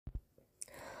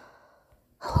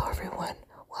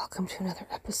welcome to another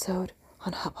episode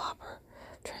on Hubhopper,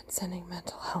 Transcending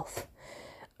Mental Health.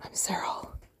 I'm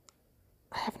Cyril.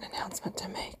 I have an announcement to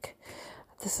make.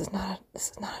 This is not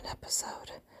an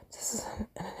episode. This is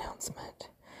an announcement.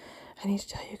 I need to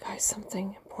tell you guys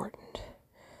something important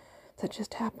that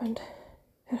just happened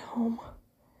at home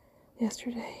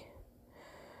yesterday.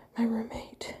 My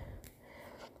roommate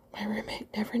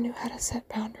never knew how to set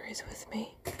boundaries with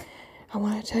me. I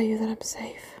want to tell you that I'm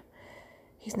safe.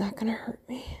 He's not going to hurt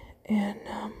me, and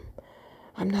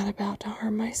I'm not about to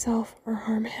harm myself or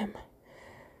harm him.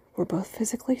 We're both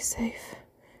physically safe.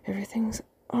 Everything's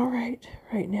all right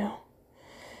now.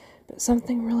 But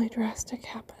something really drastic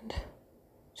happened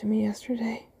to me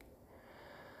yesterday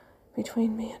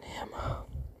between me and him.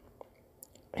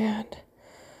 And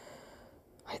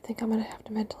I think I'm going to have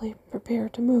to mentally prepare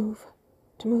to move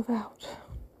out.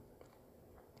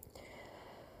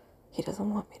 He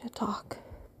doesn't want me to talk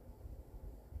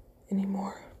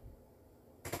anymore.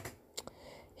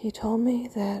 He told me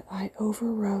that I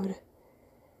overrode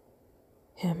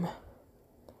him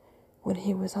when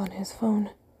he was on his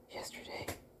phone yesterday.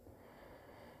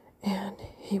 And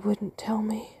he wouldn't tell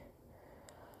me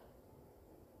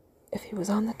if he was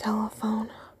on the telephone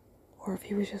or if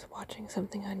he was just watching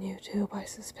something on YouTube. I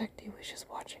suspect he was just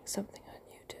watching something on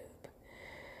YouTube.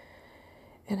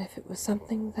 And if it was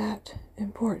something that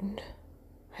important,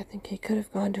 I think he could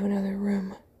have gone to another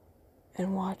room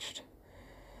and watched.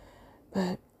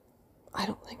 But I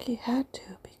don't think he had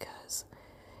to, because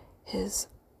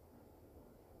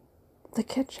the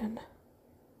kitchen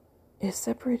is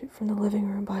separated from the living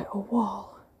room by a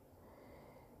wall,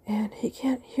 and he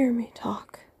can't hear me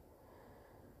talk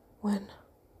when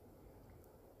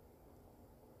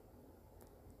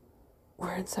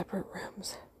we're in separate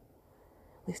rooms.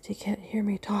 At least he can't hear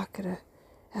me talk at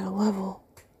a level,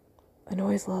 a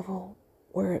noise level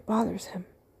where it bothers him.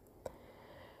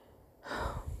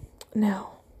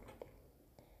 Now,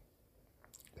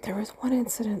 there was one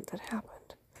incident that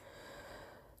happened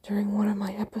during one of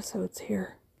my episodes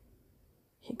here.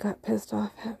 He got pissed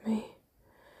off at me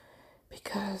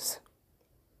because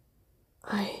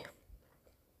I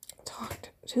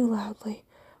talked too loudly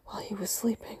while he was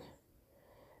sleeping,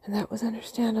 and that was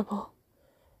understandable.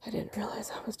 I didn't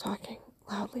realize I was talking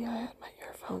loudly. I had my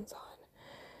earphones on,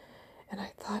 and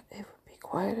I thought it would be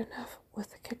quiet enough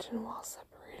with the kitchen wall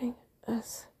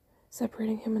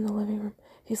separating him in the living room.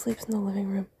 He sleeps in the living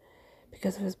room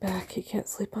because of his back. He can't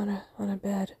sleep on a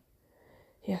bed.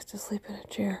 He has to sleep in a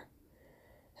chair.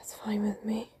 That's fine with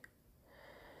me.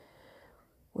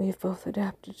 We've both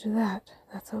adapted to that.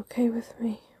 That's okay with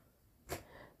me.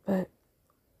 But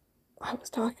I was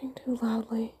talking too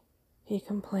loudly. He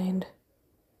complained.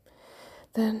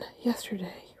 Then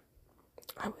yesterday,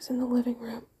 I was in the living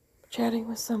room chatting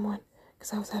with someone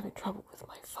because I was having trouble with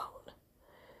my phone.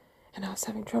 And I was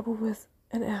having trouble with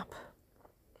an app.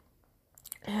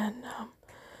 And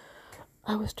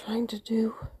I was trying to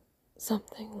do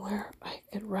something where I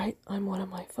could write on one of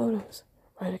my photos,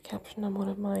 write a caption on one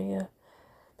of my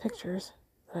pictures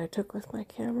that I took with my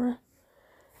camera.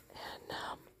 And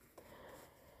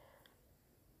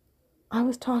I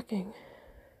was talking.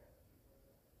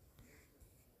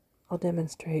 I'll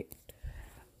demonstrate.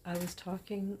 I was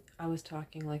talking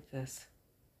like this.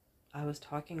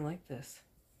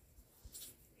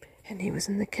 And he was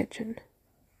in the kitchen.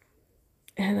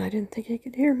 And I didn't think he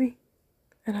could hear me.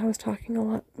 And I was talking a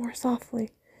lot more softly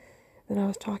than I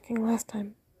was talking last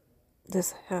time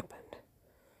this happened.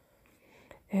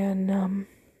 And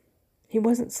he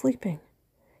wasn't sleeping.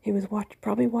 He was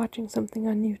probably watching something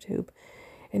on YouTube.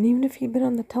 And even if he'd been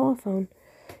on the telephone,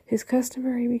 his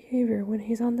customary behavior when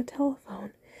he's on the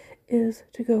telephone is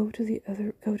to go to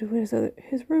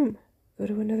his room, go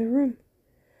to another room.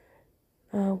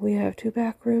 We have 2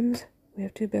 back rooms, we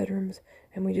have 2 bedrooms,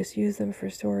 and we just use them for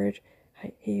storage.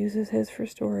 He uses his for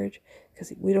storage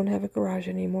because we don't have a garage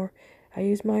anymore. I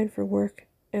use mine for work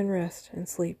and rest and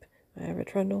sleep. I have a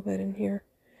trundle bed in here.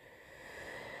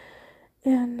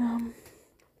 And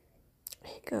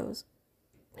he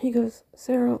goes,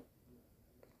 Cyril,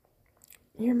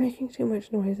 you're making too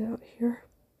much noise out here.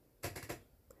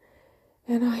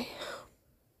 And I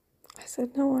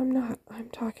said, no, I'm not. I'm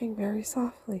talking very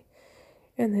softly.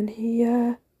 And then he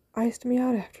iced me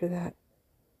out after that.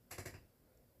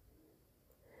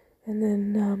 And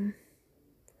then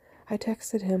I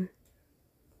texted him.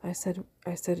 I said,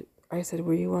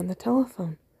 were you on the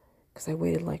telephone? Because I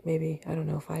waited like maybe,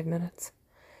 5 minutes.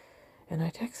 And I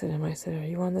texted him. I said, are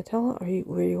you on the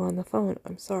were you on the phone?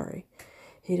 I'm sorry.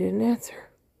 He didn't answer.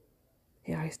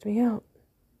 He iced me out.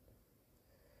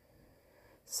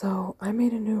 So I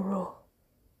made a new rule.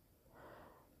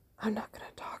 I'm not going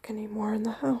to talk anymore in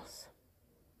the house.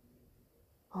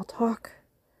 I'll talk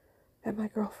at my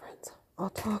girlfriend's. I'll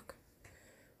talk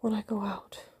when I go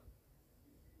out.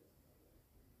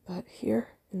 But here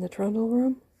in the trundle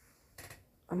room,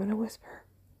 I'm going to whisper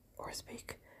or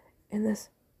speak in this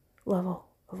level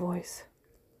of voice.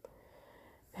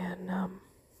 And I'll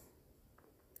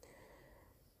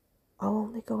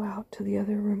only go out to the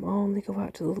other room. I'll only go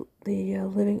out to the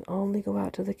living. I'll only go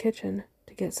out to the kitchen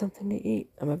to get something to eat.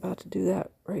 I'm about to do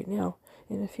that right now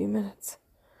in a few minutes.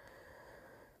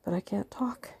 But I can't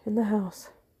talk in the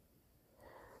house.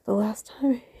 The last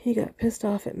time he got pissed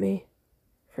off at me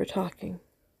for talking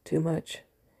too much,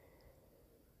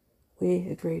 we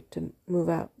agreed to move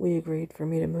out. We agreed for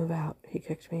me to move out. He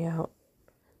kicked me out.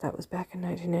 That was back in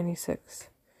 1996.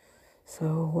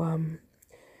 So,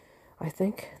 I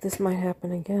think this might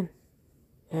happen again.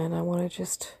 And I want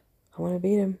to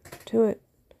beat him to it.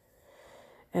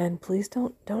 And please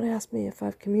don't ask me if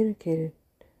I've communicated.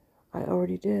 I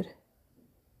already did.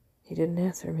 He didn't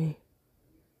answer me.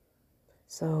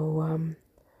 So,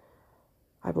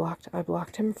 I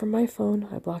blocked him from my phone.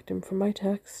 I blocked him from my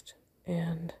text.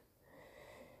 And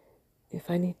if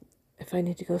I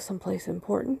need to go someplace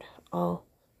important, I'll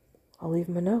leave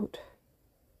him a note.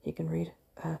 He can read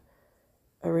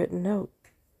a written note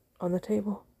on the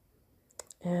table.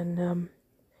 And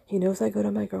he knows I go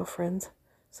to my girlfriend's,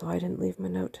 so I didn't leave him a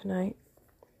note tonight.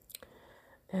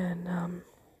 And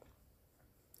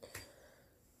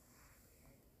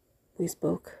we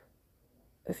spoke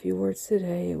a few words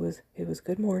today. It was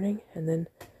good morning, and then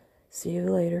see you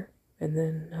later. And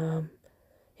then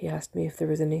he asked me if there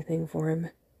was anything for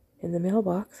him in the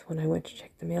mailbox when I went to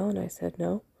check the mail, and I said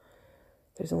no.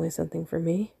 There's only something for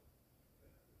me.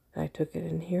 I took it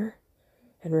in here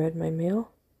and read my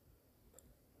mail,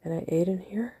 and I ate in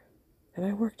here, and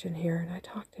I worked in here, and I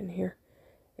talked in here,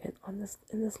 and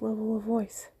in this level of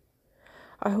voice.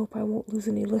 I hope I won't lose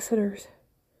any listeners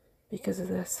because of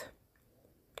this,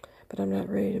 but I'm not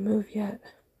ready to move yet.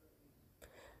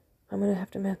 I'm going to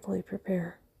have to mentally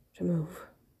prepare to move.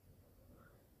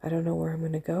 I don't know where I'm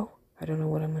going to go. I don't know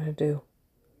what I'm going to do,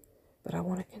 but I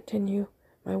want to continue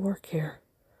my work here.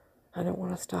 I don't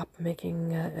want to stop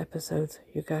making episodes,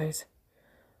 you guys.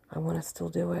 I want to still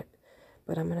do it,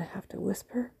 but I'm going to have to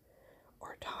whisper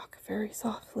or talk very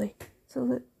softly so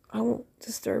that I won't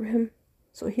disturb him,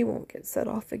 so he won't get set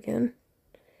off again.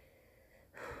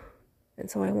 And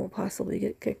so I won't possibly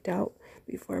get kicked out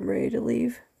before I'm ready to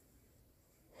leave.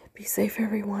 Be safe,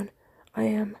 everyone. I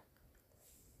am.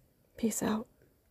 Peace out.